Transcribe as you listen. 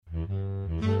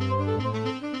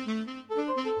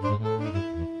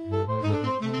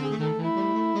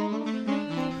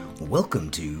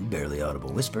Welcome to Barely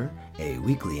Audible Whisper, a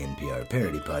weekly NPR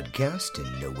parody podcast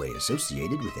in no way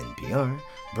associated with NPR,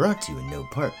 brought to you in no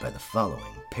part by the following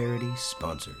parody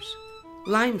sponsors.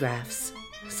 Line graphs.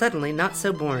 Suddenly not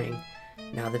so boring,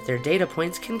 now that their data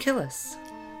points can kill us.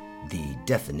 The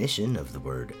definition of the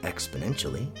word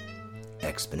exponentially.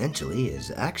 Exponentially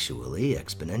is actually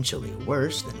exponentially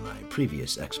worse than my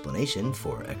previous explanation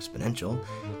for exponential,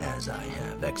 as I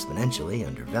have exponentially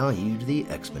undervalued the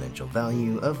exponential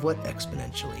value of what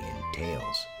exponentially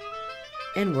entails.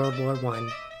 And World War I,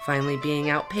 finally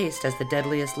being outpaced as the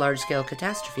deadliest large-scale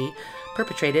catastrophe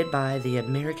perpetrated by the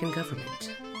American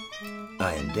government.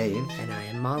 I am Dave. And I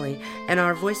am Molly, and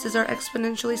our voices are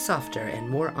exponentially softer and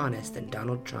more honest than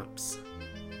Donald Trump's.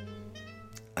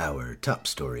 Our top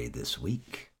story this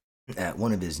week. At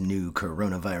one of his new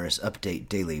coronavirus update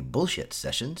daily bullshit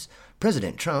sessions,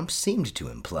 President Trump seemed to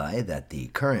imply that the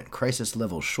current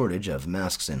crisis-level shortage of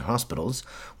masks in hospitals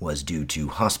was due to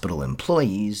hospital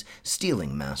employees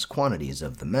stealing mass quantities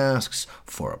of the masks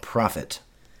for a profit.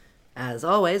 As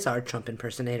always, our Trump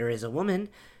impersonator is a woman,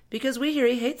 because we hear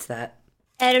he hates that.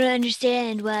 I don't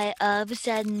understand why all of a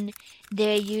sudden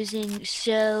they're using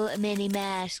so many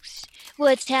masks.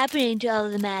 What's happening to all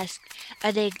of the masks?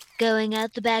 Are they going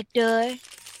out the back door?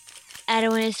 I don't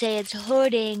want to say it's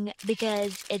hoarding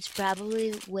because it's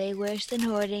probably way worse than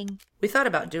hoarding. We thought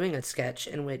about doing a sketch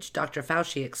in which Dr.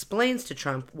 Fauci explains to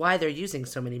Trump why they're using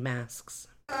so many masks.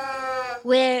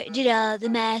 Where did all the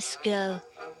masks go?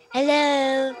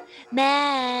 Hello,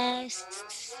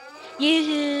 masks.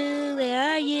 Yoo-hoo,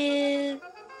 where are you?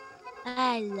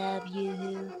 I love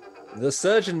you. The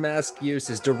surge in mask use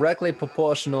is directly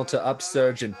proportional to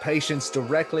upsurge in patients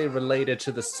directly related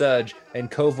to the surge in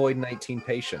COVID-19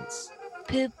 patients.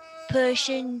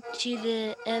 Proportion to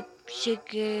the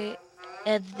upsugar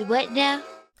of the what now?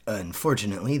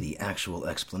 Unfortunately, the actual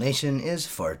explanation is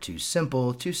far too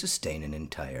simple to sustain an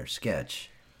entire sketch.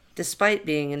 Despite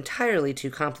being entirely too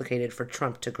complicated for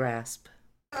Trump to grasp.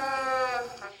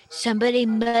 Somebody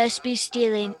must be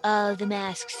stealing all of the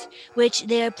masks, which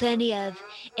there are plenty of,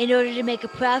 in order to make a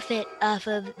profit off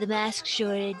of the mask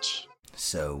shortage.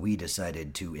 So we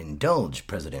decided to indulge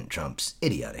President Trump's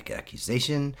idiotic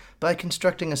accusation by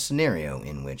constructing a scenario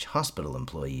in which hospital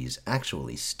employees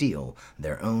actually steal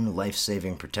their own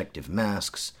life-saving protective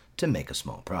masks to make a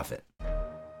small profit.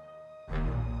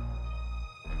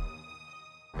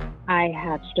 I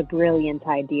hatched a brilliant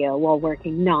idea while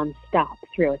working non-stop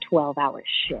through a 12-hour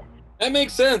shift. That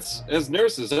makes sense, as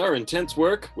nurses, our intense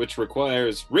work, which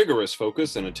requires rigorous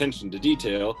focus and attention to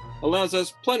detail, allows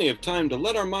us plenty of time to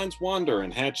let our minds wander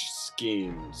and hatch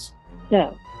schemes.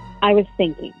 So, I was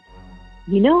thinking,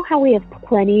 you know how we have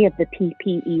plenty of the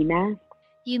PPE masks?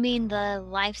 You mean the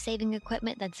life-saving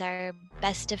equipment that's our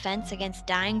best defense against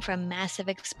dying from massive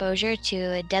exposure to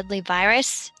a deadly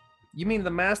virus? You mean the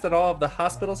masks that all of the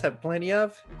hospitals have plenty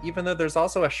of, even though there's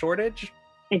also a shortage?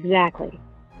 Exactly.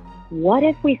 What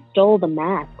if we stole the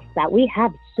masks that we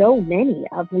have so many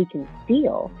of we can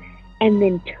steal, and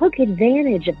then took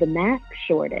advantage of the mask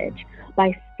shortage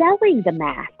by selling the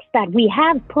masks that we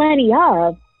have plenty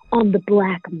of on the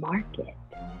black market?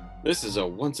 This is a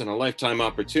once-in-a-lifetime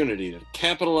opportunity to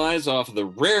capitalize off the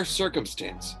rare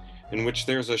circumstance in which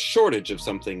there's a shortage of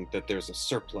something that there's a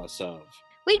surplus of.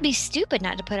 We'd be stupid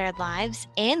not to put our lives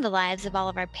and the lives of all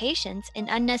of our patients in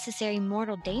unnecessary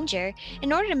mortal danger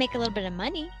in order to make a little bit of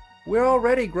money. We're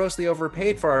already grossly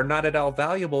overpaid for our not at all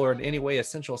valuable or in any way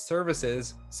essential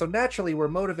services, so naturally we're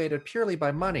motivated purely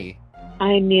by money.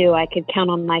 I knew I could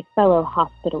count on my fellow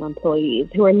hospital employees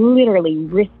who are literally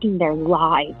risking their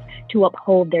lives to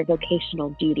uphold their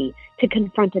vocational duty to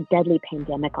confront a deadly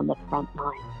pandemic on the front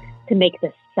line, to make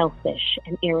this selfish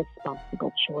and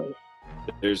irresponsible choice.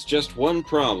 There's just one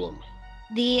problem.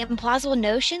 The implausible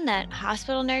notion that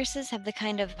hospital nurses have the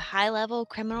kind of high-level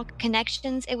criminal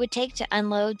connections it would take to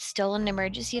unload stolen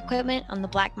emergency equipment on the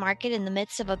black market in the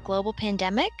midst of a global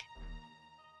pandemic?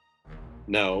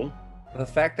 No. The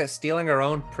fact that stealing our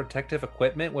own protective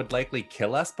equipment would likely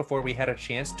kill us before we had a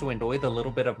chance to enjoy the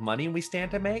little bit of money we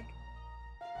stand to make?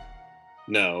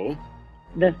 No.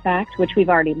 The fact, which we've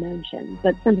already mentioned,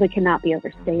 but simply cannot be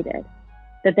overstated,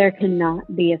 that there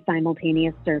cannot be a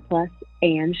simultaneous surplus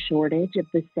and shortage of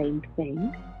the same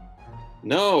thing?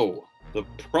 No. The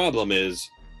problem is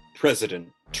President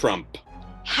Trump.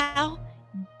 How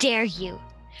dare you?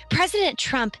 President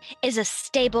Trump is a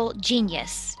stable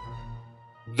genius.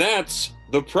 That's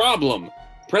the problem.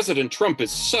 President Trump is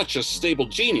such a stable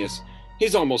genius,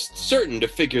 he's almost certain to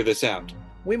figure this out.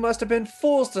 We must have been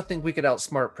fools to think we could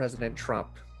outsmart President Trump.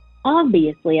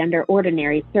 Obviously, under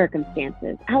ordinary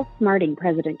circumstances, outsmarting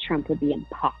President Trump would be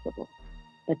impossible.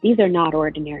 But these are not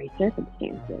ordinary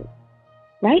circumstances.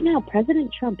 Right now,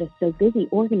 President Trump is so busy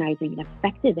organizing an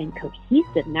effective and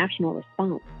cohesive national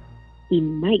response, he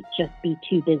might just be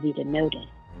too busy to notice.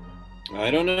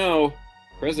 I don't know.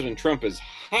 President Trump is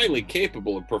highly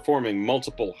capable of performing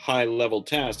multiple high-level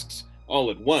tasks all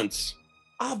at once.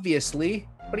 Obviously,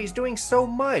 but he's doing so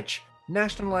much.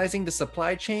 Nationalizing the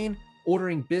supply chain,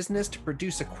 ordering business to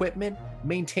produce equipment,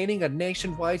 maintaining a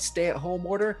nationwide stay-at-home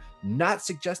order, not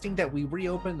suggesting that we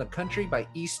reopen the country by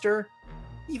Easter.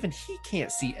 Even he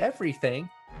can't see everything.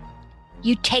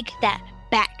 You take that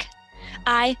back.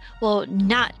 I will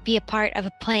not be a part of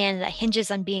a plan that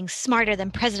hinges on being smarter than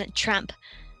President Trump.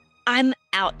 I'm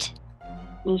out.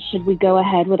 Well, should we go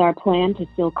ahead with our plan to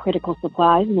steal critical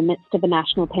supplies in the midst of a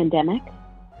national pandemic?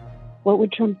 What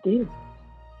would Trump do?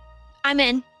 I'm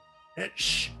in.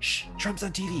 Shh. Trump's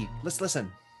on TV. Let's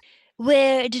listen.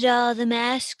 Where did all the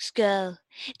masks go?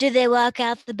 Did they walk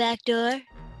out the back door?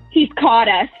 He's caught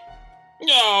us.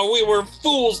 Oh, we were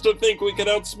fools to think we could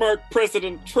outsmart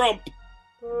President Trump.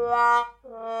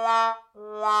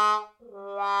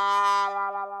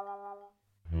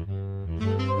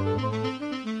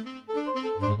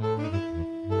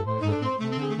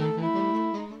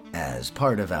 As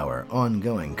part of our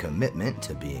ongoing commitment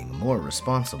to being more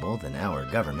responsible than our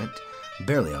government,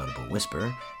 Barely Audible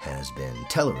Whisper has been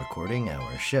telerecording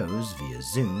our shows via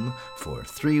Zoom for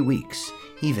 3 weeks,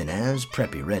 even as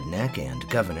Preppy Redneck and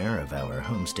Governor of our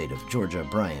home state of Georgia,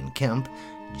 Brian Kemp,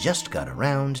 just got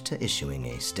around to issuing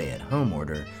a stay-at-home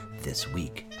order this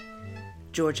week.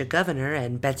 Georgia Governor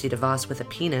and Betsy DeVos with a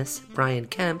penis, Brian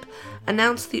Kemp,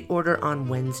 announced the order on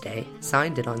Wednesday,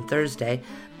 signed it on Thursday,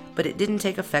 but it didn't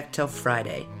take effect till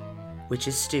Friday, which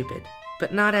is stupid,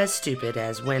 but not as stupid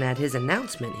as when at his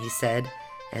announcement he said,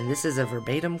 and this is a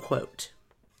verbatim quote,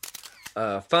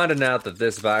 Finding out that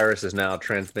this virus is now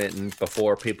transmitting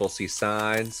before people see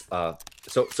signs.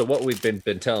 So what we've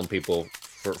been telling people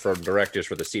for directives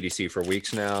for the CDC for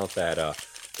weeks now, that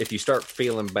if you start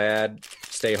feeling bad,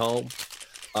 stay home.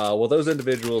 Well, those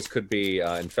individuals could be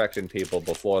infecting people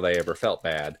before they ever felt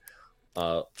bad.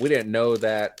 We didn't know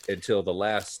that until the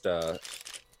last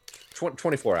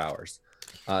 24 hours.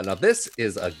 Now, this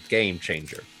is a game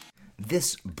changer.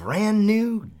 This brand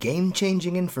new,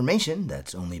 game-changing information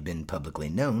that's only been publicly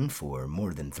known for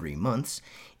more than 3 months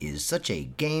is such a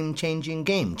game-changing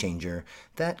game changer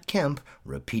that Kemp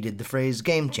repeated the phrase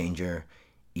game changer,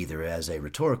 either as a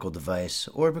rhetorical device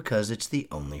or because it's the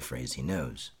only phrase he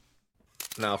knows.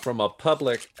 Now, from a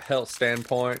public health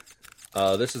standpoint,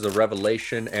 this is a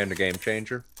revelation and a game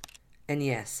changer. And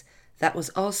yes, that was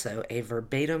also a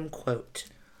verbatim quote.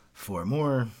 For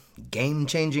more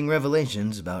game-changing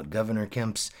revelations about Governor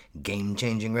Kemp's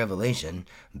game-changing revelation,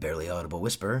 Barely Audible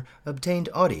Whisper obtained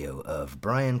audio of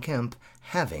Brian Kemp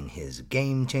having his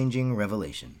game-changing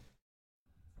revelation.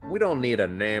 We don't need a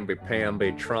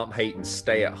namby-pamby Trump-hating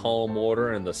stay-at-home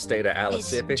order in the state of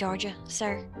Alabama. Georgia,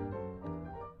 sir.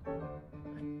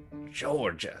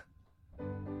 Georgia.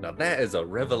 Now that is a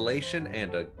revelation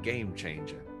and a game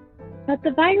changer. But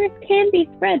the virus can be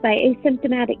spread by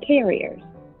asymptomatic carriers.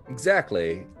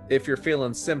 Exactly. If you're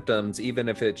feeling symptoms, even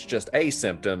if it's just a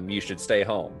symptom, you should stay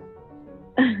home.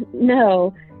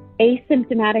 No,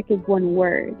 asymptomatic is one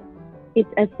word. It's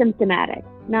asymptomatic,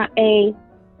 not a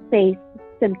space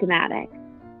symptomatic.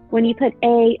 When you put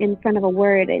a in front of a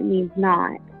word, it means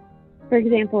not. For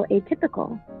example,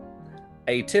 atypical.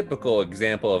 A typical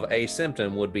example of a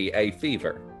symptom would be a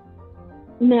fever.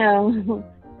 No,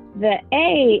 the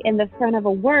a in the front of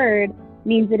a word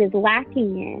means it is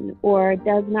lacking in or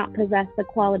does not possess the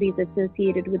qualities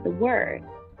associated with the word.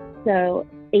 So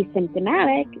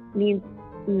asymptomatic means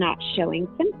not showing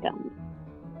symptoms.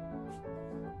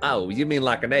 Oh, you mean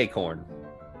like an acorn?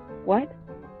 What?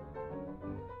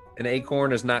 An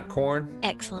acorn is not corn?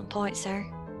 Excellent point, sir.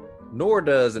 Nor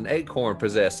does an acorn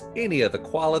possess any of the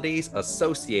qualities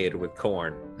associated with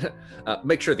corn.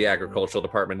 Make sure the agricultural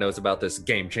department knows about this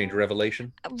game changer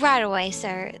revelation. Right away,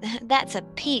 sir. That's a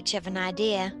peach of an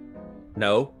idea.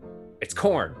 No, it's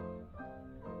corn.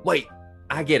 Wait,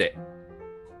 I get it.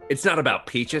 It's not about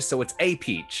peaches, so it's a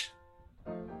peach.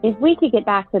 If we could get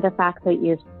back to the fact that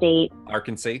your state,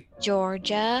 Arkansas,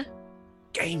 Georgia,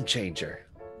 game changer,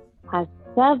 has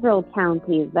several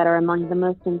counties that are among the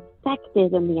most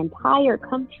infected in the entire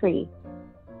country.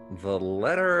 The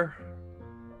letter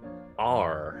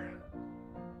R.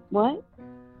 What?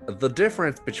 The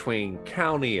difference between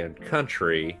county and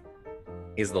country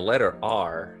is the letter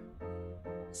R.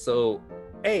 So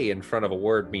A in front of a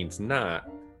word means not,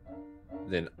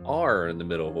 then R in the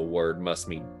middle of a word must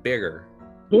mean bigger.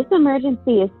 This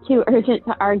emergency is too urgent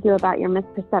to argue about your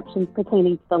misperceptions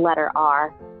pertaining to the letter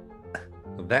R.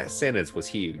 That sentence was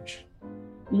huge.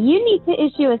 You need to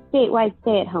issue a statewide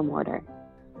stay-at-home order.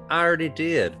 I already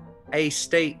did. A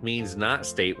state means not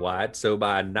statewide, so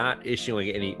by not issuing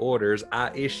any orders,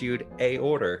 I issued a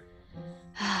order.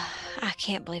 I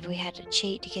can't believe we had to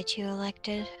cheat to get you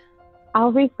elected.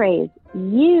 I'll rephrase.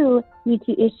 You need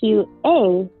to issue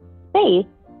a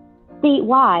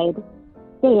statewide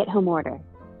stay-at-home order.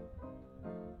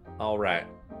 All right.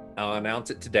 I'll announce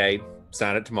it today,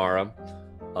 sign it tomorrow,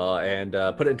 and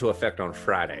put it into effect on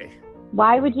Friday.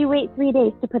 Why would you wait 3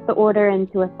 days to put the order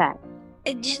into effect?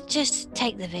 Just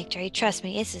take the victory. Trust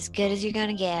me, it's as good as you're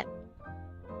gonna get.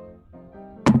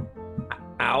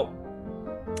 Ow.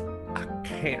 I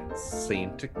can't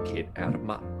seem to get out of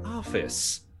my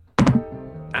office.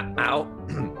 Ow.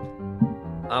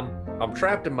 I'm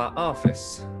trapped in my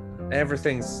office.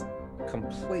 Everything's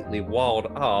completely walled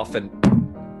off and...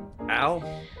 Ow.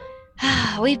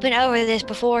 We've been over this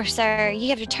before, sir. You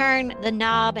have to turn the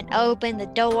knob and open the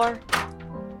door.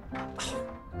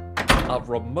 A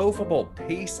removable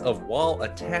piece of wall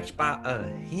attached by a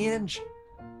hinge?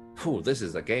 Ooh, this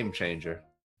is a game changer.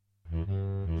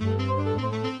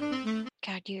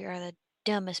 God, you are the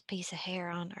dumbest piece of hair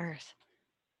on earth.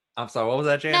 I'm sorry, what was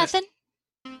that, Janet? Nothing.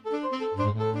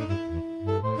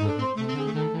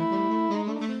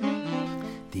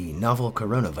 The novel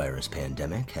coronavirus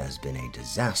pandemic has been a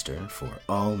disaster for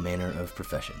all manner of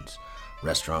professions.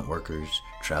 Restaurant workers,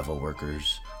 travel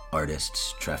workers,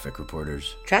 artists, traffic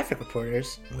reporters. Traffic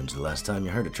reporters? When's the last time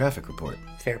you heard a traffic report?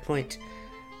 Fair point.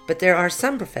 But there are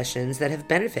some professions that have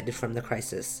benefited from the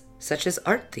crisis, such as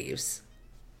art thieves.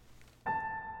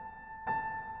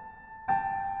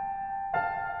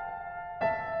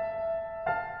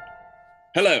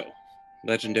 Hello.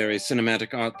 Legendary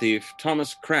cinematic art thief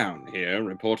Thomas Crown here,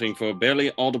 reporting for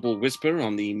Barely Audible Whisper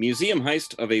on the museum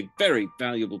heist of a very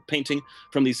valuable painting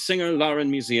from the Singer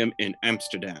Laren Museum in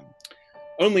Amsterdam.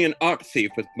 Only an art thief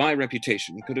with my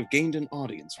reputation could have gained an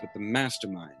audience with the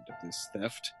mastermind of this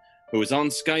theft, who is on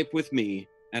Skype with me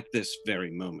at this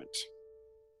very moment.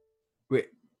 Wait,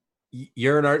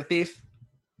 you're an art thief?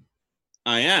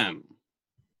 I am.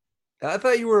 I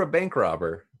thought you were a bank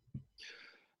robber.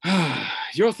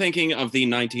 You're thinking of the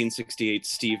 1968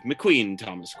 Steve McQueen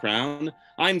Thomas Crown.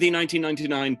 I'm the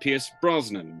 1999 Pierce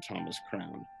Brosnan Thomas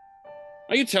Crown.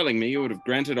 Are you telling me you would have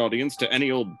granted audience to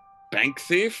any old bank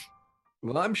thief?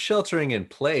 Well, I'm sheltering in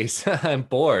place. I'm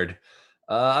bored.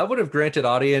 I would have granted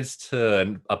audience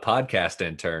to a podcast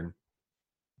intern.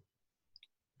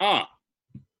 Ah.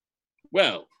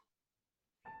 Well,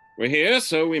 we're here,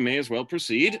 so we may as well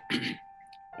proceed.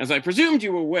 As I presumed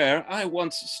you were aware, I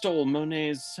once stole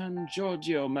Monet's San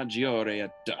Giorgio Maggiore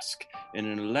at dusk in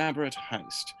an elaborate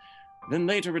heist, then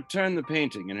later returned the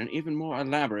painting in an even more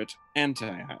elaborate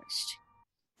anti-heist.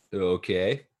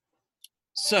 Okay.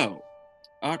 So,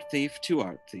 art thief to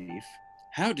art thief,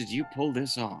 how did you pull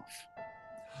this off?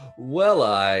 Well,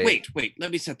 Wait,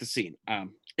 let me set the scene.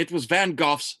 It was Van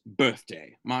Gogh's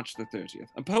birthday, March the 30th.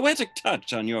 A poetic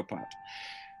touch on your part.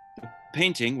 The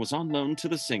painting was on loan to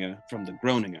the singer from the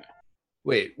Groninger.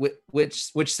 Wait,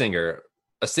 which singer?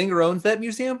 A singer owns that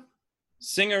museum?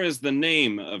 Singer is the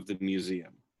name of the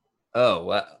museum. Oh,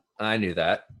 well, I knew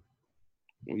that.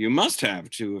 Well, you must have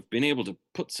to have been able to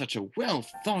put such a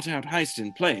well-thought-out heist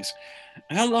in place.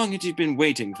 How long had you been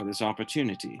waiting for this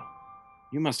opportunity?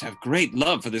 You must have great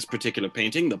love for this particular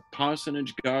painting, the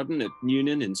Parsonage Garden at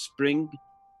Newnan in spring.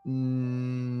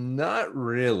 Not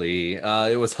really.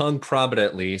 It was hung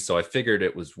prominently, so I figured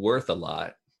it was worth a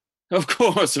lot. Of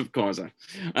course.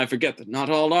 I forget that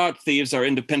not all art thieves are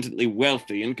independently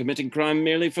wealthy and committing crime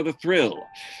merely for the thrill.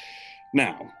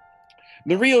 Now,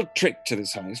 the real trick to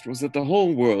this heist was that the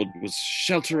whole world was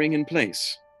sheltering in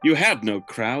place. You had no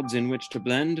crowds in which to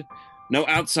blend, no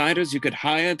outsiders you could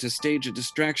hire to stage a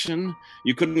distraction.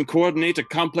 You couldn't coordinate a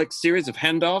complex series of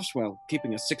handoffs while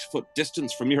keeping a 6-foot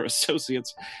distance from your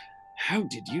associates. How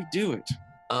did you do it?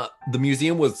 The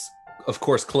museum was, of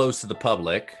course, closed to the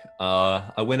public.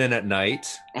 I went in at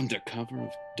night. Under cover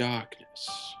of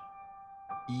darkness.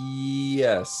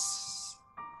 Yes.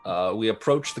 We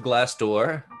approached the glass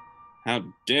door. How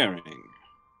daring.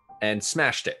 And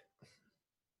smashed it.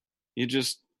 You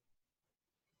just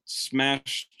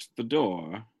smashed the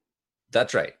door?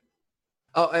 That's right.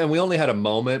 Oh, and we only had a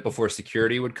moment before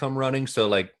security would come running,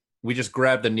 so we just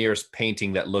grabbed the nearest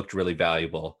painting that looked really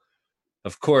valuable.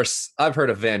 Of course, I've heard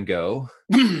of Van Gogh.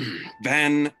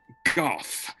 Van Gogh.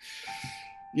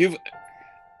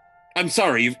 I'm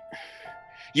sorry,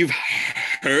 you've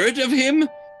heard of him?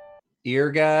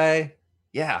 Ear guy?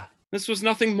 Yeah. This was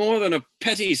nothing more than a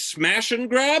petty smash and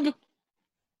grab?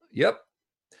 Yep.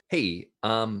 Hey,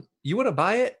 you want to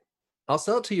buy it? I'll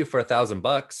sell it to you for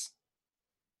 $1,000.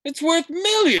 It's worth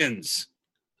millions.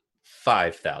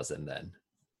 5,000 then.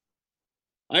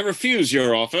 I refuse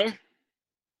your offer.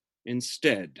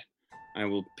 Instead, I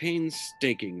will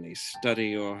painstakingly study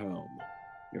your home,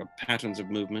 your patterns of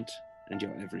movement, and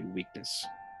your every weakness.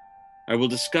 I will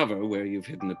discover where you've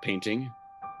hidden the painting,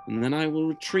 and then I will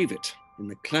retrieve it in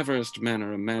the cleverest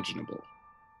manner imaginable.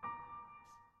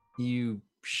 You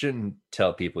shouldn't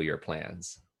tell people your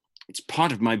plans. It's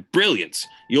part of my brilliance.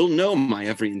 You'll know my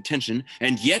every intention,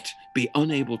 and yet be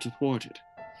unable to thwart it.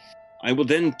 I will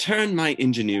then turn my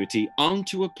ingenuity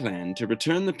onto a plan to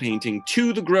return the painting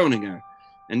to the Groninger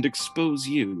and expose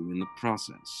you in the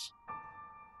process.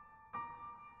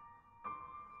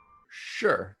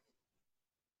 Sure.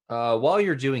 While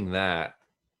you're doing that,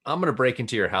 I'm going to break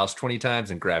into your house 20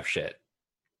 times and grab shit.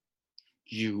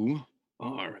 You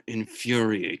are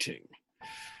infuriating.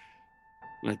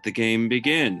 Let the game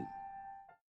begin.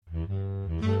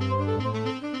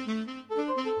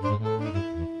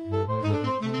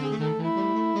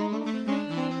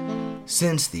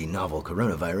 Since the novel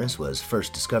coronavirus was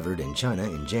first discovered in China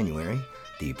in January,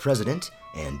 the president,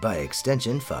 and by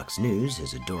extension Fox News,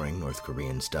 his adoring North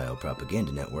Korean-style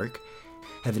propaganda network,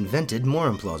 have invented more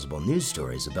implausible news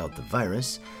stories about the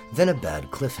virus than a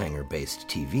bad cliffhanger-based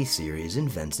TV series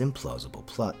invents implausible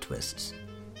plot twists.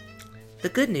 The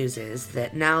good news is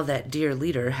that now that Dear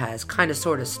Leader has kinda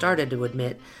sorta started to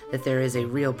admit that there is a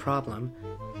real problem,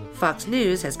 Fox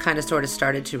News has kinda sorta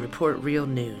started to report real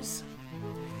news.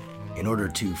 In order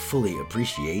to fully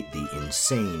appreciate the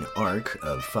insane arc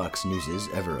of Fox News'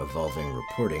 ever-evolving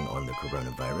reporting on the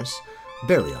coronavirus,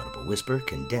 Barely Audible Whisper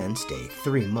condensed a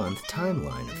 3-month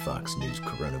timeline of Fox News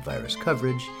coronavirus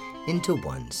coverage into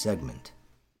one segment.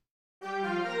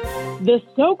 The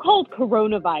so-called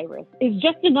coronavirus is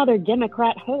just another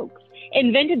Democrat hoax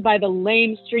invented by the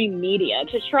lamestream media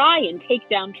to try and take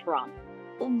down Trump.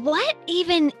 What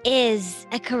even is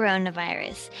a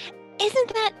coronavirus?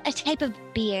 Isn't that a type of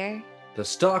beer? The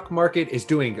stock market is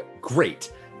doing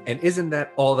great. And isn't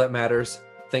that all that matters?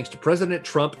 Thanks to President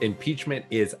Trump, impeachment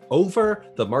is over,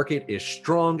 the market is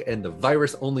strong, and the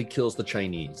virus only kills the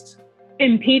Chinese.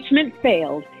 Impeachment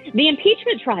failed. The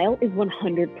impeachment trial is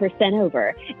 100%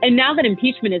 over. And now that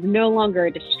impeachment is no longer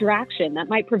a distraction that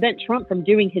might prevent Trump from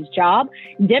doing his job,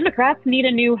 Democrats need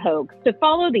a new hoax to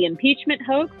follow the impeachment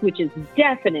hoax, which is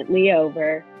definitely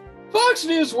over. Fox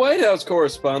News White House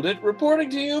correspondent reporting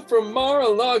to you from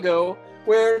Mar-a-Lago,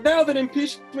 where now that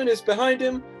impeachment is behind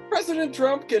him, President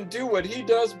Trump can do what he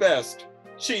does best.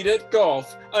 Cheat at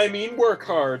golf. I mean work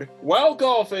hard, while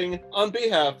golfing on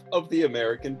behalf of the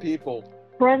American people.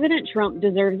 President Trump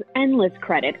deserves endless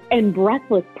credit and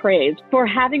breathless praise for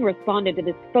having responded to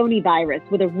this phony virus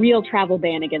with a real travel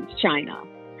ban against China.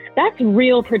 That's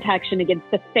real protection against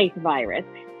the fake virus,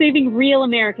 saving real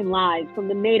American lives from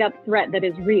the made-up threat that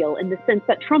is real in the sense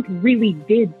that Trump really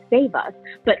did save us,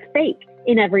 but fake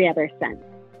in every other sense.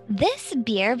 This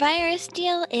beer virus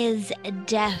deal is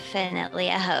definitely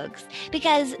a hoax,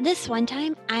 because this one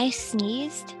time I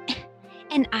sneezed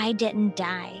and I didn't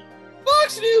die.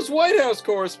 Fox News White House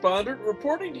correspondent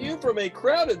reporting to you from a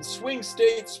crowded swing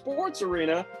state sports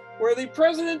arena where the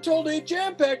president told a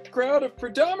jam-packed crowd of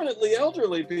predominantly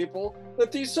elderly people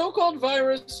that the so-called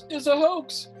virus is a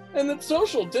hoax and that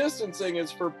social distancing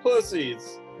is for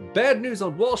pussies. Bad news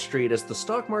on Wall Street as the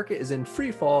stock market is in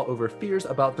free fall over fears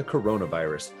about the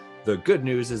coronavirus. The good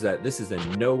news is that this is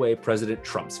in no way President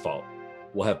Trump's fault.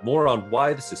 We'll have more on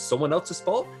why this is someone else's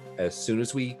fault as soon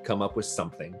as we come up with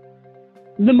something.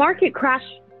 The market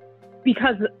crashed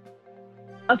because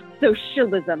of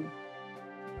socialism.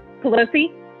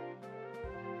 Pelosi,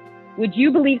 would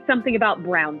you believe something about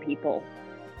brown people?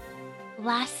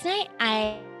 Last night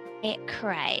I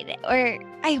cried, or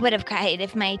I would have cried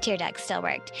if my tear duct still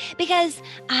worked, because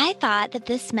I thought that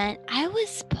this meant I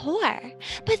was poor.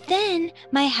 But then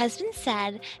my husband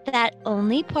said that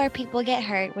only poor people get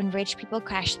hurt when rich people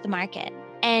crash the market.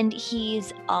 And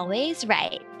he's always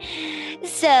right.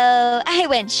 So I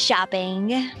went shopping.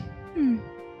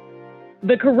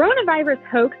 The coronavirus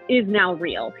hoax is now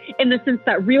real, in the sense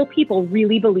that real people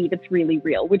really believe it's really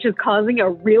real, which is causing a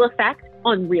real effect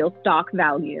on real stock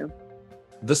value.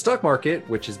 The stock market,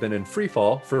 which has been in free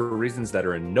fall for reasons that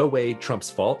are in no way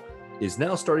Trump's fault, is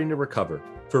now starting to recover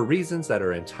for reasons that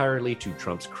are entirely to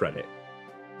Trump's credit.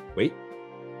 Wait,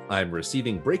 I'm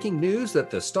receiving breaking news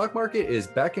that the stock market is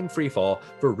back in free fall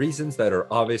for reasons that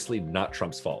are obviously not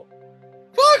Trump's fault.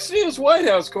 Fox News White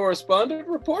House correspondent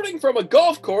reporting from a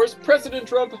golf course President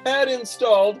Trump had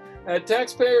installed at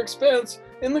taxpayer expense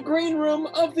in the green room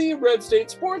of the Red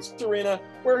State Sports Arena,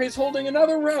 where he's holding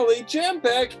another rally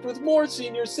jam-packed with more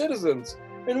senior citizens.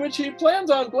 in which he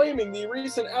plans on blaming the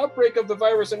recent outbreak of the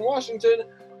virus in Washington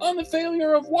on the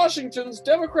failure of Washington's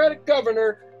Democratic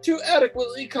governor to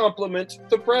adequately compliment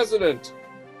the president.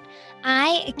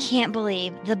 I can't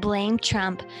believe the Blame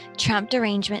Trump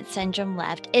derangement syndrome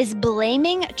left is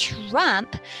blaming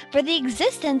Trump for the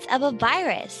existence of a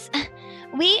virus.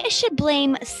 We should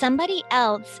blame somebody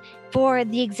else for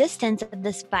the existence of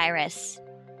this virus.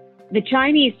 The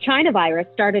Chinese China virus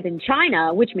started in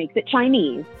China, which makes it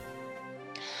Chinese.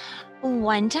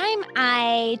 One time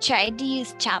I tried to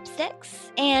use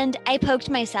chopsticks and I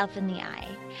poked myself in the eye.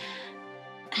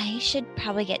 I should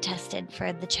probably get tested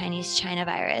for the Chinese China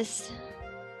virus.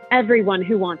 Everyone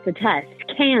who wants a test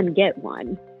can get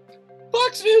one.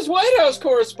 Fox News White House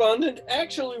correspondent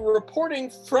actually reporting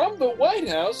from the White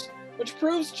House, which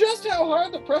proves just how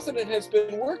hard the president has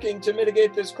been working to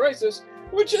mitigate this crisis,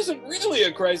 which isn't really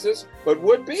a crisis, but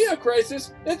would be a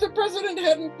crisis if the president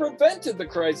hadn't prevented the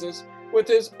crisis with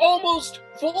his almost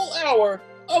full hour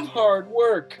of hard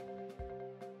work.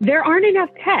 There aren't enough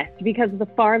tests because of the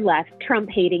far-left,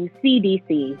 Trump-hating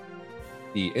CDC.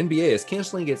 The NBA is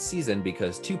canceling its season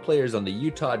because 2 players on the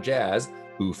Utah Jazz,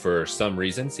 who for some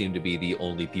reason seem to be the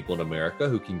only people in America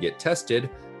who can get tested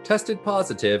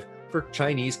positive for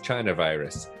Chinese China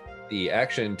virus. The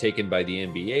action taken by the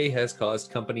NBA has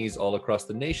caused companies all across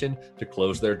the nation to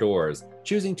close their doors,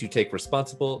 choosing to take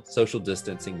responsible social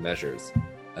distancing measures,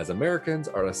 as Americans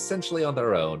are essentially on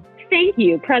their own. Thank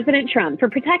you, President Trump, for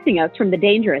protecting us from the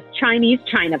dangerous Chinese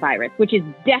China virus, which is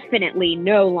definitely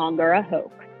no longer a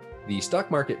hoax. The stock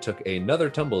market took another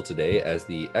tumble today as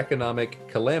the economic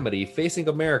calamity facing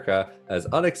America has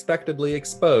unexpectedly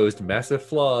exposed massive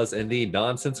flaws in the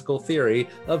nonsensical theory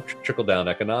of trickle-down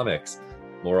economics.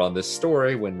 More on this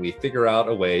story when we figure out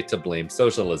a way to blame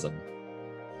socialism.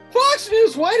 Fox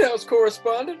News White House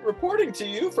correspondent reporting to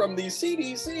you from the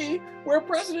CDC, where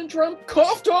President Trump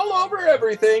coughed all over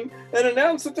everything and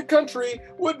announced that the country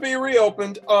would be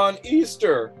reopened on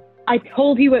Easter. I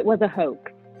told you it was a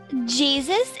hoax.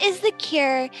 Jesus is the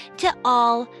cure to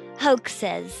all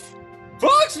hoaxes.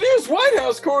 Fox News White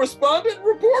House correspondent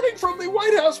reporting from the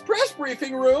White House press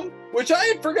briefing room, which I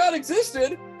had forgot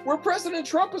existed, where President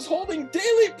Trump is holding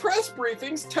daily press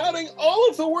briefings touting all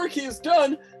of the work he has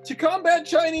done to combat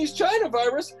Chinese China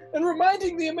virus and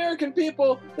reminding the American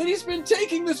people that he's been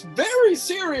taking this very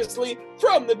seriously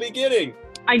from the beginning.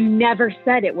 I never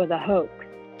said it was a hoax.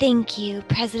 Thank you,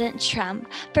 President Trump,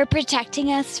 for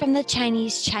protecting us from the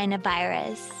Chinese China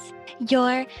virus.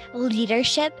 Your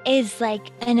leadership is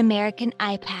like an American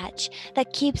eye patch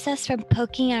that keeps us from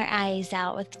poking our eyes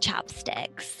out with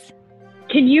chopsticks.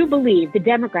 Can you believe the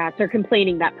Democrats are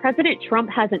complaining that President Trump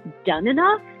hasn't done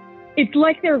enough? It's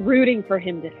like they're rooting for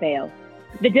him to fail.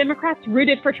 The Democrats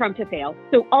rooted for Trump to fail,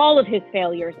 so all of his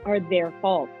failures are their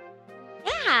fault.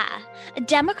 Yeah,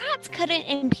 Democrats couldn't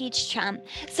impeach Trump,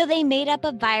 so they made up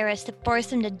a virus to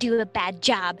force him to do a bad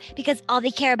job because all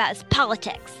they care about is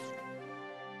politics.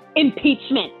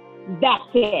 Impeachment. That's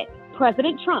it.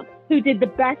 President Trump, who did the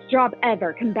best job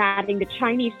ever combating the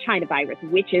Chinese China virus,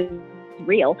 which is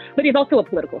real, but is also a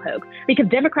political hoax, because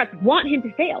Democrats want him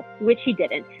to fail, which he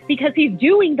didn't, because he's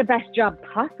doing the best job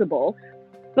possible,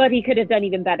 but he could have done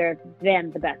even better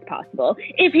than the best possible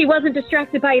if he wasn't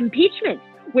distracted by impeachment,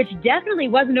 which definitely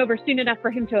wasn't over soon enough for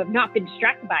him to have not been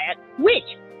distracted by it,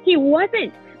 which he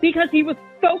wasn't, because he was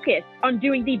focused on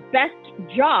doing the best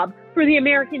job for the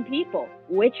American people,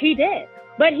 which he did.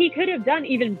 But he could have done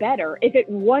even better if it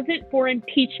wasn't for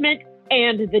impeachment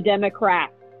and the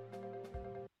Democrats.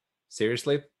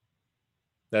 Seriously?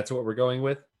 That's what we're going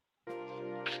with?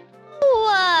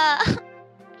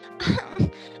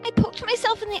 I poked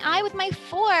myself in the eye with my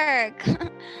fork.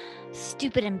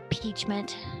 Stupid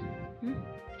impeachment.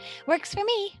 Works for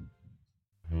me.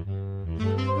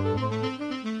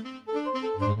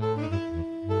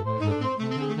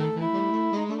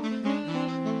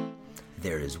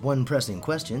 There is one pressing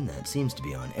question that seems to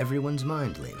be on everyone's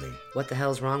mind lately. What the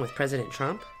hell's wrong with President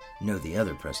Trump? No, the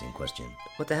other pressing question.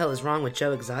 What the hell is wrong with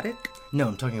Joe Exotic? No,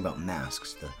 I'm talking about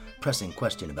masks. The pressing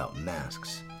question about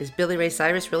masks. Is Billy Ray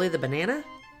Cyrus really the banana?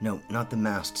 No, not the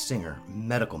masked singer.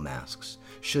 Medical masks.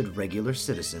 Should regular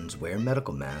citizens wear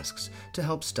medical masks to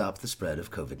help stop the spread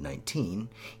of COVID-19,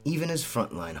 even as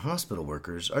frontline hospital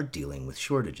workers are dealing with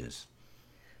shortages?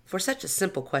 For such a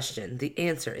simple question, the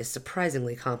answer is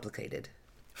surprisingly complicated.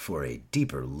 For a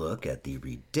deeper look at the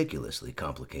ridiculously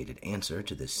complicated answer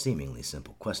to this seemingly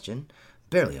simple question,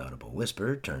 Barely Audible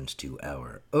Whisper turns to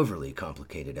our overly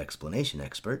complicated explanation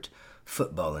expert,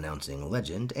 football announcing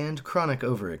legend, and chronic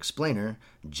over-explainer,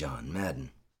 John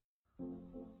Madden.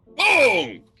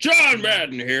 Oh, John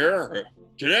Madden here.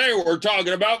 Today we're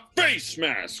talking about face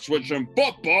masks, which in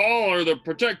football are the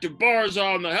protective bars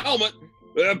on the helmet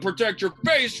that protect your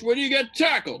face when you get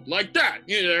tackled, like that.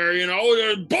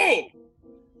 Boom!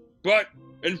 But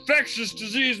infectious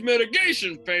disease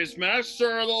mitigation face masks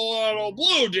are the little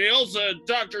blue deals that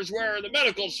doctors wear in the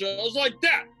medical shows, like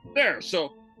that. There,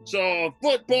 so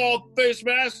football face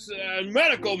masks and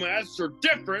medical masks are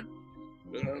different,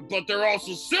 but they're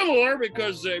also similar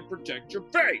because they protect your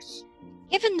face.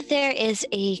 Given that there is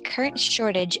a current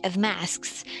shortage of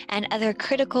masks and other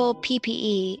critical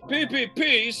PPE,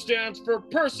 PPP stands for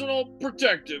Personal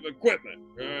Protective Equipment.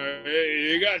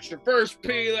 You got your first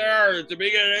P there at the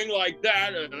beginning, like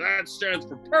that. That stands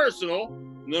for personal.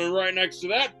 And then right next to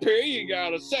that P, you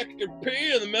got a second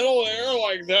P in the middle there,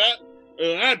 like that.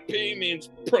 And that P means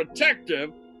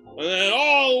protective. And then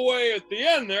all the way at the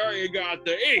end there, you got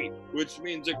the E, which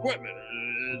means equipment.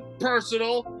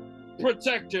 Personal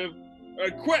Protective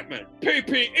Equipment,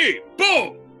 PPE,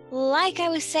 boom! like I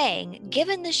was saying,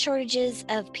 given the shortages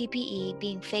of PPE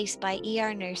being faced by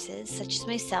ER nurses, such as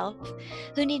myself,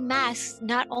 who need masks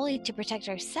not only to protect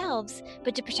ourselves,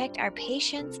 but to protect our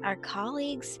patients, our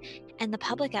colleagues, and the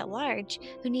public at large,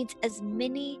 who needs as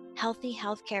many healthy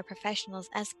healthcare professionals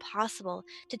as possible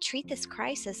to treat this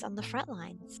crisis on the front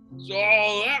lines. So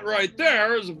that right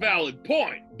there is a valid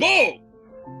point. Boom!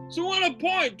 So when a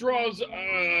point draws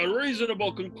a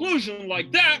reasonable conclusion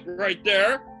like that right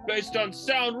there, based on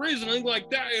sound reasoning like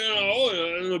that,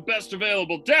 and the best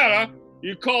available data,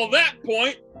 you call that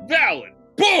point valid.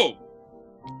 Boom!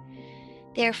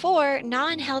 Therefore,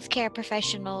 non-healthcare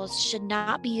professionals should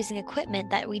not be using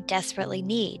equipment that we desperately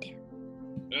need.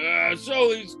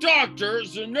 So these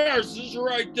doctors and nurses are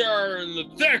right there in the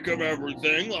thick of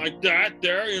everything like that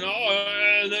there,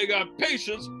 and they got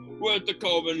patients with the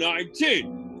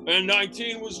COVID-19. And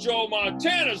 19 was Joe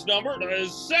Montana's number.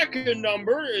 His second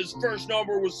number, his first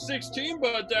number was 16,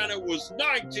 but then it was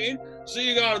 19. So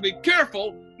you got to be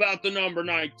careful about the number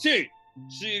 19.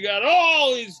 So you got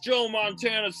all these Joe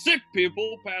Montana sick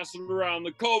people passing around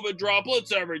the COVID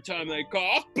droplets every time they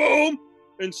cough, boom,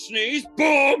 and sneeze,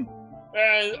 boom,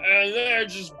 and they're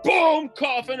just boom,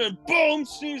 coughing and boom,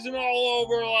 sneezing all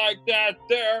over like that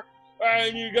there.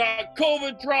 And you got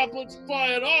COVID droplets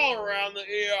flying all around the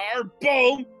ER.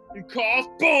 Boom, you cough,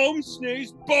 boom,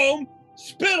 sneeze, boom,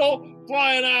 spittle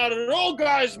flying out of an old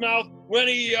guy's mouth when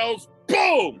he yells,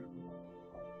 boom.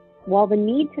 While the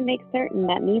need to make certain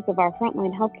that needs of our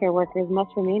frontline healthcare workers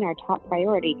must remain our top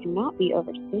priority cannot be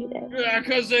overstated. Yeah,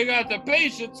 because they got the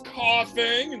patients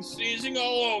coughing and sneezing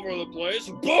all over the place.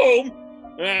 Boom!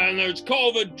 And there's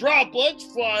COVID droplets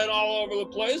flying all over the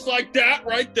place like that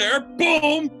right there.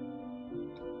 Boom!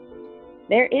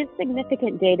 There is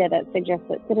significant data that suggests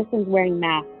that citizens wearing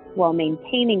masks while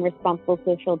maintaining responsible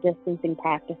social distancing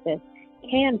practices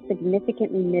can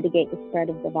significantly mitigate the spread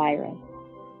of the virus.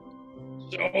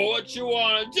 So what you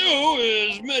want to do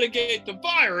is mitigate the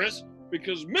virus,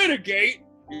 because mitigate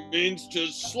means to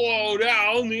slow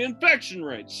down the infection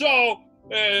rate. So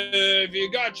if you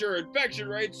got your infection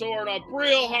rate soaring up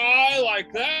real high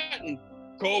like that, and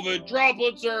COVID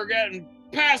droplets are getting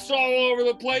passed all over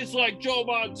the place like Joe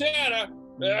Montana,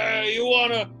 you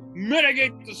want to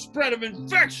mitigate the spread of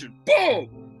infection.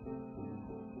 Boom!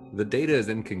 The data is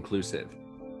inconclusive.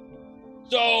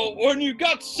 So when you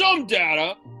got some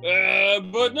data,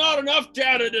 but not enough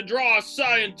data to draw a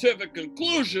scientific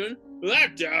conclusion,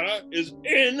 that data is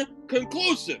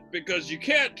inconclusive, because you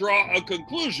can't draw a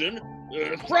conclusion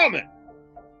from it.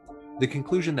 The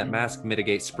conclusion that masks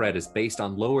mitigate spread is based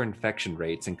on lower infection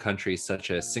rates in countries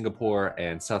such as Singapore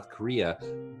and South Korea,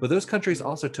 but those countries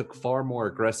also took far more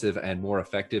aggressive and more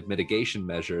effective mitigation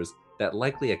measures that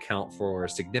likely account for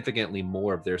significantly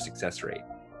more of their success rate.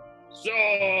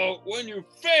 So when you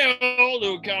fail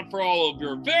to account for all of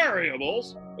your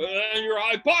variables, then your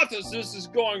hypothesis is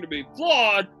going to be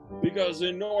flawed, because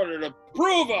in order to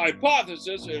prove a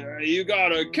hypothesis, you got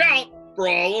to account for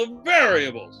all the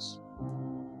variables.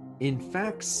 In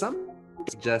fact, some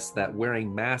suggest that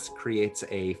wearing masks creates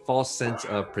a false sense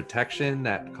of protection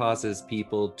that causes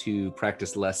people to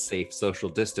practice less safe social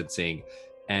distancing,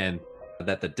 and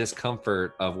that the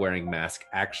discomfort of wearing masks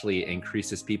actually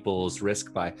increases people's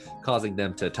risk by causing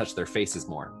them to touch their faces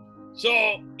more.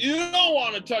 So you don't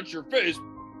want to touch your face,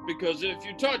 because if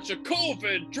you touch a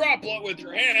COVID droplet with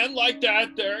your hand like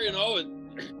that there,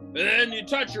 and then you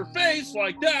touch your face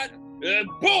like that, and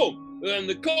boom! Then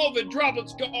the COVID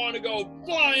droplets going to go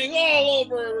flying all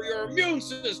over your immune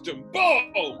system.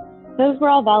 Boom! Those were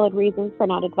all valid reasons for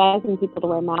not advising people to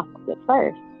wear masks at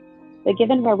first. But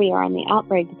given where we are in the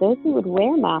outbreak, those who would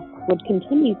wear masks would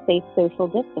continue safe social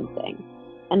distancing.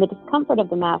 and the discomfort of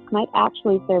the mask might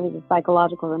actually serve as a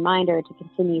psychological reminder to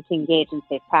continue to engage in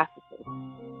safe practices.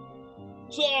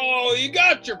 So you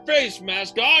got your face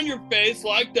mask on your face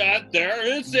like that there,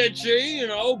 and it's itchy,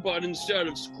 but instead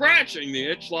of scratching the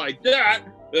itch like that,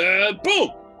 boom,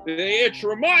 the itch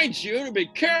reminds you to be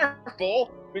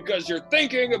careful because you're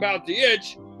thinking about the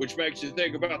itch, which makes you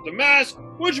think about the mask,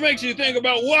 which makes you think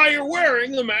about why you're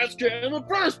wearing the mask in the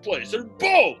first place, and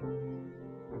boom!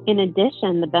 In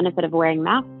addition, the benefit of wearing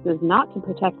masks is not to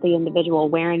protect the individual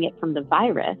wearing it from the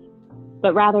virus,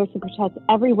 but rather to protect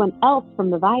everyone else from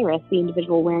the virus the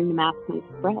individual wearing the mask might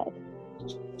spread.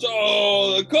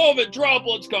 So the COVID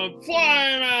droplets come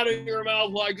flying out of your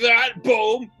mouth like that,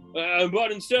 boom,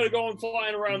 but instead of going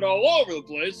flying around all over the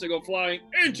place, they go flying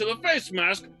into the face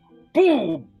mask,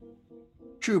 boom!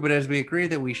 True, but as we agree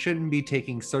that we shouldn't be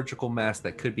taking surgical masks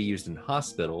that could be used in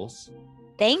hospitals.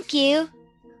 Thank you.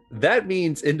 That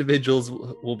means individuals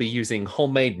will be using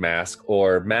homemade masks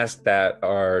or masks that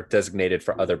are designated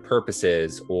for other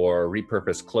purposes or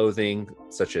repurposed clothing,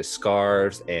 such as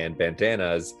scarves and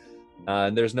bandanas.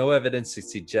 And there's no evidence to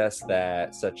suggest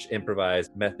that such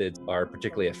improvised methods are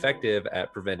particularly effective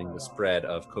at preventing the spread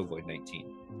of COVID-19.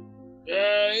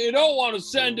 You don't want to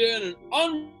send in an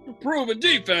unproven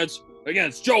defense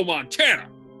against Joe Montana.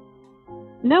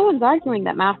 No one's arguing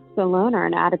that masks alone are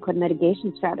an adequate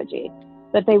mitigation strategy,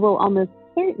 but they will almost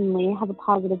certainly have a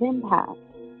positive impact,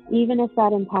 even if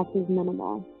that impact is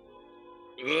minimal.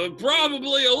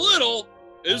 Probably a little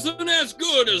isn't as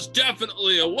good as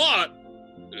definitely a lot,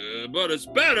 but it's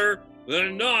better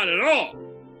than not at all.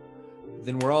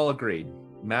 Then we're all agreed.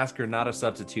 Masks are not a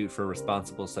substitute for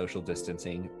responsible social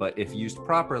distancing, but if used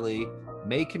properly,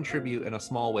 may contribute in a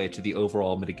small way to the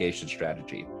overall mitigation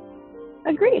strategy.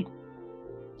 Agreed.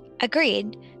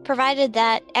 Agreed, provided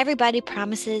that everybody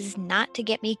promises not to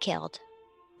get me killed.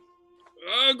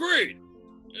 Agreed.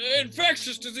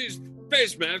 Infectious disease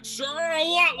face masks are a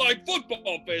lot like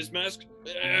football face masks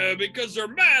because they're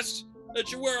masks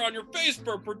that you wear on your face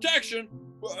for protection,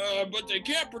 but they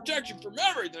can't protect you from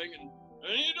everything, and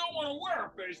you don't want to wear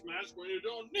a face mask when you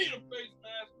don't need a face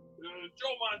mask.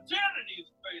 Joe Montana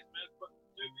needs a face mask, but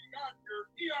if you got your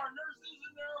ER nurses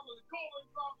in there with COVID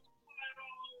drops flying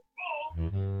all over the ball.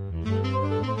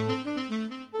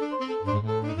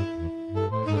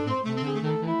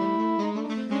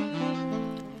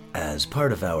 As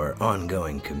part of our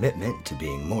ongoing commitment to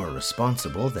being more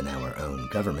responsible than our own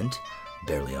government,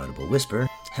 Barely Audible Whisper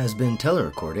has been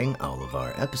telerecording all of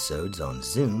our episodes on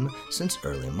Zoom since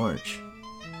early March.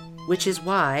 Which is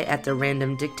why, at the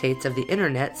random dictates of the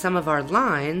internet, some of our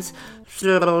lines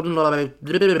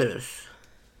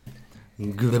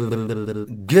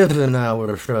Given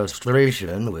our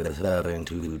frustration with having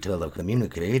to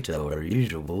telecommunicate our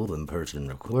usual in-person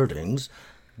recordings,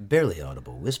 Barely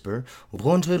Audible Whisper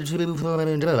wanted to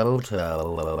find out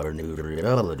how our new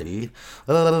reality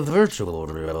of virtual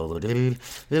reality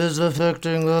is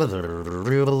affecting other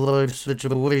real-life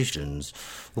situations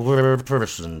where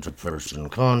person-to-person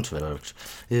contact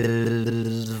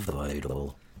is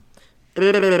vital.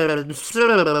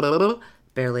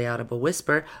 Barely Audible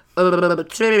Whisper, between a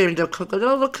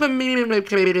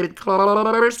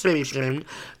conversation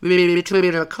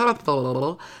between a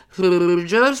couple who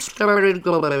just started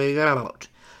going out,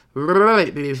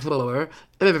 right before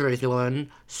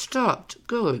everyone stopped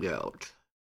going out.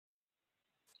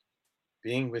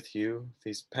 Being with you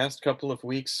these past couple of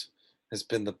weeks has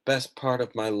been the best part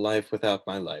of my life without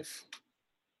my life.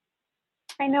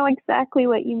 I know exactly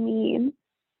what you mean.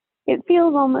 It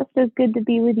feels almost as good to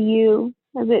be with you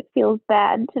as it feels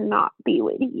bad to not be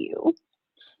with you.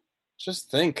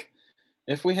 Just think,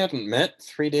 if we hadn't met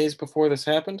 3 days before this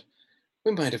happened,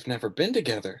 we might have never been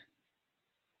together.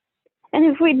 And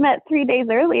if we'd met 3 days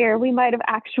earlier, we might have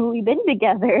actually been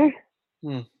together.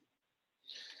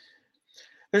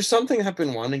 There's something I've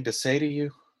been wanting to say to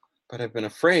you, but I've been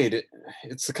afraid.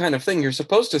 It's the kind of thing you're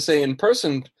supposed to say in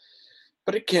person,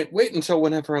 but it can't wait until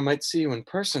whenever I might see you in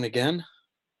person again.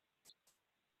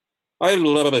 I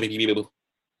love you.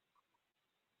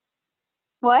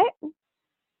 What?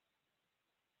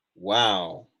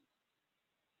 Wow.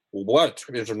 What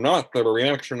is not the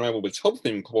reaction I was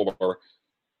hoping for?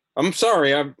 I'm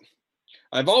sorry,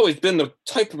 I've always been the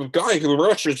type of guy who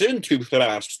rushes in too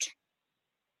fast.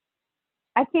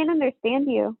 I can't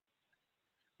understand you.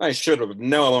 I should have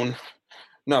known.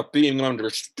 Not being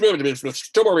understood is the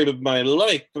story of my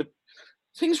life, but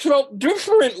things felt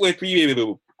different with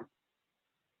you.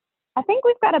 I think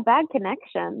we've got a bad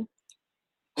connection.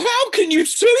 How can you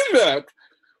say that?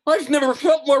 I've never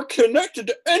felt more connected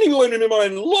to anyone in my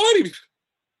life.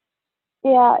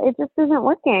 Yeah, it just isn't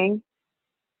working.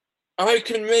 I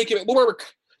can make it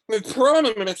work.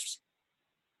 promise.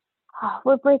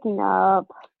 We're breaking up.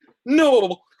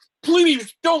 No,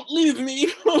 please don't leave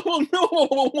me. Oh, no,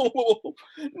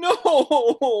 no.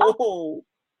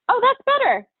 Oh, that's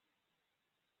better.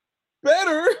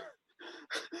 Better?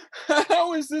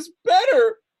 How is this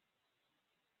better?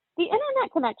 The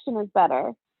internet connection is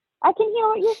better. I can hear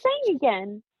what you're saying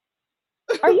again.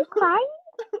 Are you crying?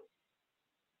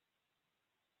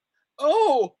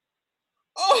 Oh,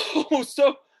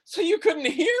 so you couldn't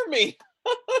hear me.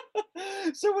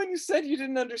 So when you said you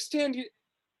didn't understand, you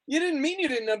didn't mean you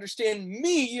didn't understand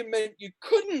me. You meant you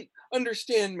couldn't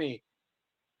understand me.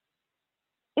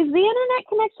 Is the internet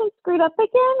connection screwed up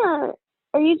again, or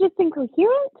are you just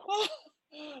incoherent?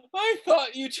 I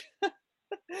thought you.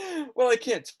 Well, I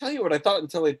can't tell you what I thought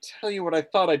until I tell you what I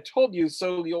thought I told you,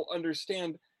 so you'll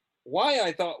understand why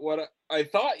I thought what I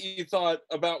thought you thought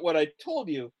about what I told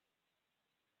you.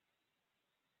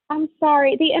 I'm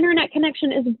sorry. The internet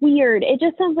connection is weird. It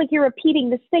just sounds like you're repeating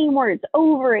the same words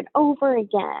over and over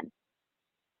again.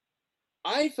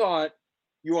 I thought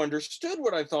you understood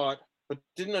what I thought, but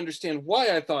didn't understand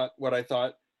why I thought what I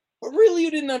thought. But really,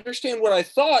 you didn't understand what I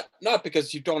thought, not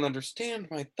because you don't understand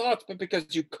my thoughts, but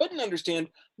because you couldn't understand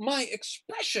my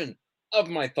expression of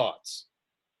my thoughts.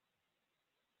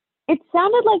 It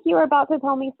sounded like you were about to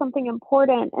tell me something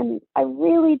important, and I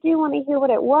really do want to hear what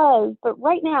it was. But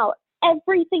right now,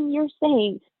 everything you're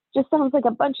saying just sounds like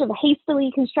a bunch of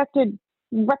hastily constructed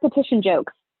repetition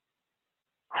jokes.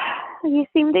 You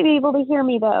seem to be able to hear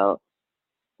me, though.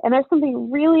 And there's something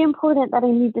really important that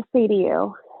I need to say to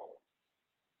you.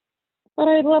 But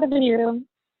I'd love to hear.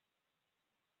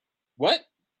 What?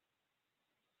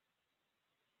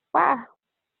 Wow.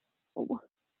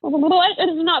 What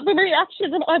is not the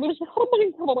reaction that I was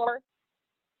hoping for?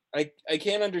 I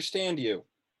can't understand you.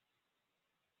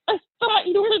 I thought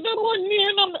you were the one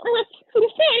man on earth who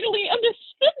finally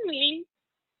understood me.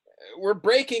 We're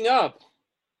breaking up.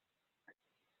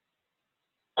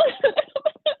 So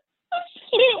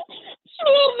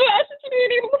that's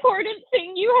really important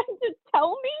thing you have to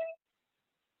tell me?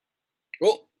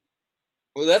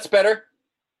 Well, that's better.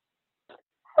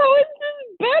 How is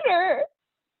this better?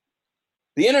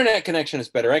 The internet connection is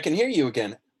better. I can hear you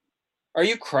again. Are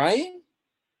you crying?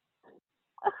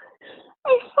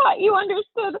 I thought you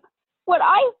understood what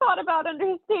I thought about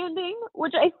understanding,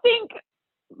 which I think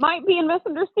might be a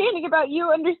misunderstanding about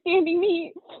you understanding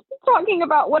me talking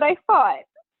about what I thought.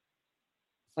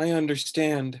 I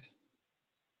understand.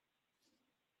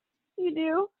 You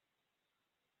do?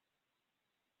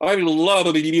 I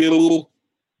love you.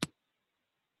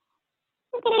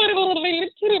 I love you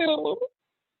too.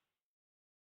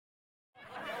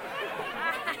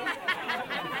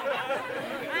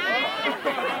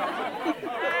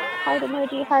 Heart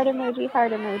emoji, heart emoji,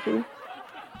 heart emoji.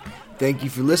 Thank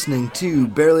you for listening to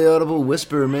Barely Audible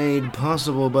Whisper, made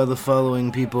possible by the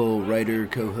following people: writer,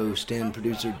 co-host, and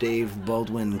producer Dave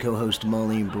Baldwin, co-host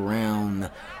Molly Brown,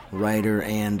 writer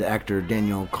and actor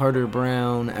Daniel Carter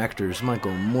Brown, actors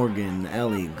Michael Morgan,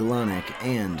 Allie Glonick,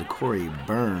 and Corey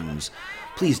Burns.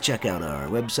 Please check out our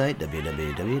website,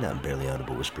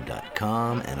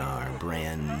 www.barelyaudiblewhisper.com, and our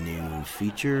brand new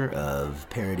feature of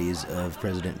parodies of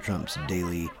President Trump's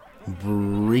daily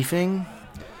briefing,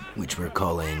 which we're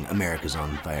calling America's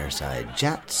on Fireside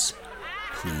Chats.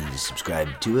 Please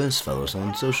subscribe to us, follow us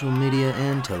on social media,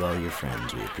 and tell all your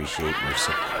friends. We appreciate your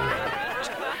support.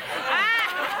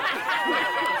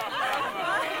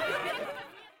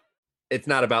 It's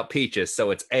not about peaches,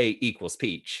 so it's A equals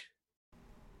peach.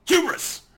 Hubris!